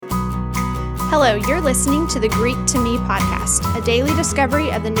Hello, you're listening to the Greek to Me podcast, a daily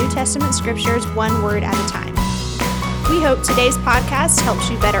discovery of the New Testament scriptures one word at a time. We hope today's podcast helps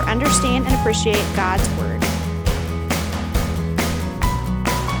you better understand and appreciate God's word.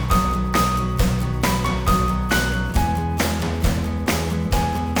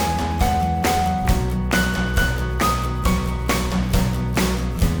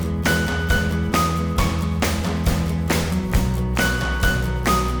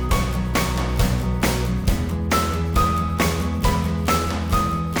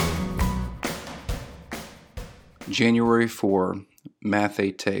 January 4,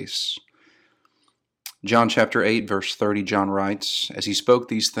 Mathetes. John chapter 8, verse 30, John writes, "As he spoke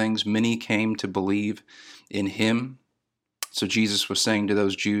these things, many came to believe in him." So Jesus was saying to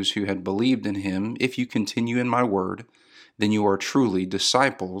those Jews who had believed in him, "If you continue in my word, then you are truly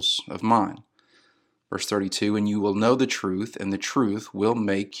disciples of mine." Verse 32, "And you will know the truth, and the truth will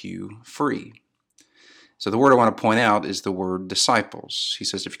make you free." So the word I want to point out is the word disciples. He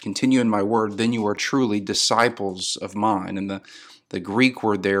says, if you continue in my word, then you are truly disciples of mine. And the Greek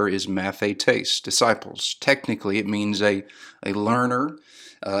word there is mathetes, disciples. Technically, it means a learner,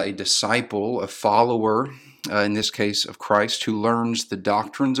 a disciple, a follower, in this case of Christ, who learns the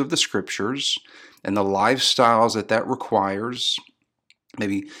doctrines of the scriptures and the lifestyles that requires.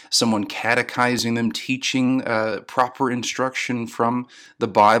 Maybe someone catechizing them, teaching proper instruction from the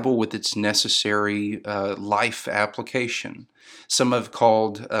Bible with its necessary life application. Some have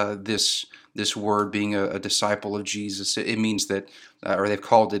called this word being a disciple of Jesus. It means that, or they've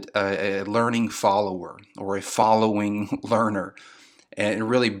called it a learning follower or a following learner. And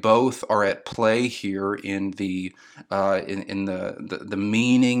really, both are at play here in the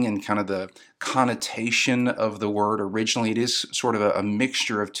meaning and kind of the connotation of the word. Originally, it is sort of a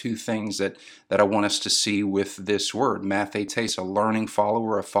mixture of two things that I want us to see with this word, mathetes, a learning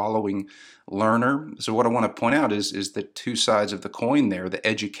follower, a following learner. So what I want to point out is the two sides of the coin there, the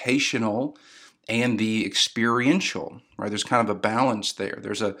educational and the experiential, right? There's kind of a balance there.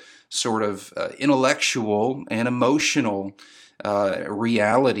 There's a sort of intellectual and emotional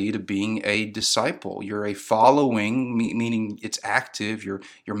reality to being a disciple. You're a following, meaning it's active, you're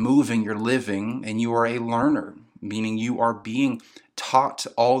moving, you're living, and you are a learner, meaning you are being taught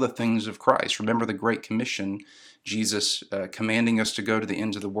all the things of Christ. Remember the Great Commission, Jesus commanding us to go to the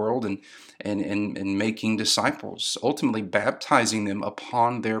ends of the world and making disciples, ultimately baptizing them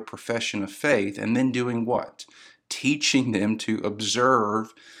upon their profession of faith, and then doing what? Teaching them to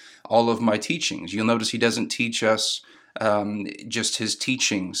observe all of my teachings. You'll notice he doesn't teach us just his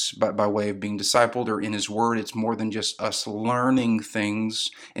teachings by way of being discipled or in his word. It's more than just us learning things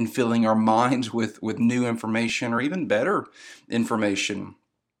and filling our minds with new information or even better information.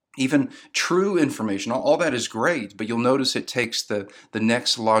 Even true information, all that is great, but you'll notice it takes the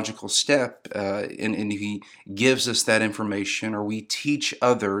next logical step, and he gives us that information, or we teach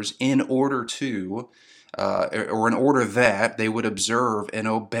others in order to or in order that they would observe and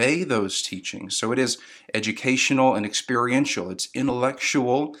obey those teachings. So it is educational and experiential. It's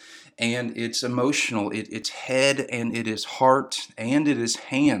intellectual and it's emotional. It's head and it is heart and it is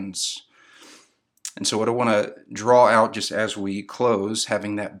hands. And so what I want to draw out just as we close,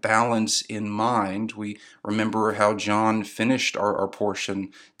 having that balance in mind, we remember how John finished our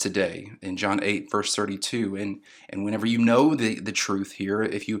portion today in John 8, verse 32. And whenever you know the truth here,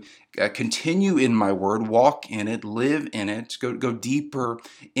 if you continue in my word, walk in it, live in it, go deeper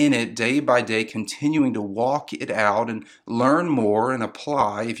in it day by day, continuing to walk it out and learn more and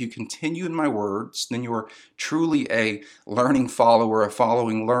apply. If you continue in my words, then you are truly a learning follower, a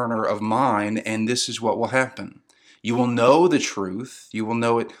following learner of mine, and this is what will happen. You will know the truth, you will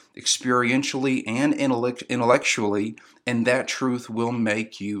know it experientially and intellectually, and that truth will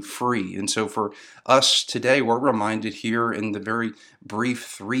make you free. And so for us today, we're reminded here in the very brief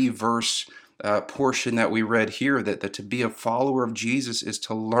 3-verse portion that we read here that to be a follower of Jesus is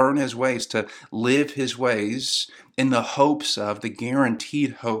to learn his ways, to live his ways in the hopes of, the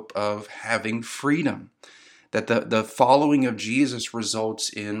guaranteed hope of having freedom. That the following of Jesus results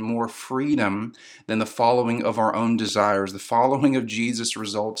in more freedom than the following of our own desires. The following of Jesus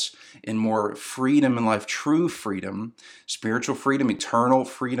results in more freedom in life, true freedom, spiritual freedom, eternal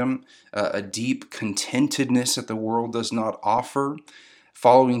freedom, a deep contentedness that the world does not offer.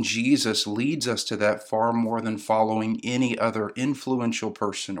 Following Jesus leads us to that far more than following any other influential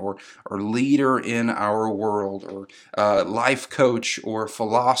person or leader in our world or life coach or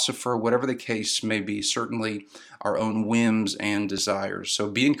philosopher, whatever the case may be, certainly our own whims and desires. So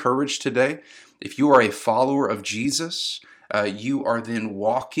be encouraged today. If you are a follower of Jesus, you are then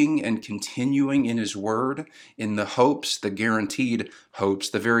walking and continuing in His Word in the hopes, the guaranteed hopes,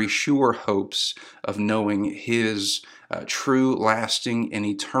 the very sure hopes of knowing His true, lasting, and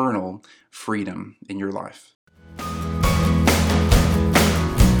eternal freedom in your life.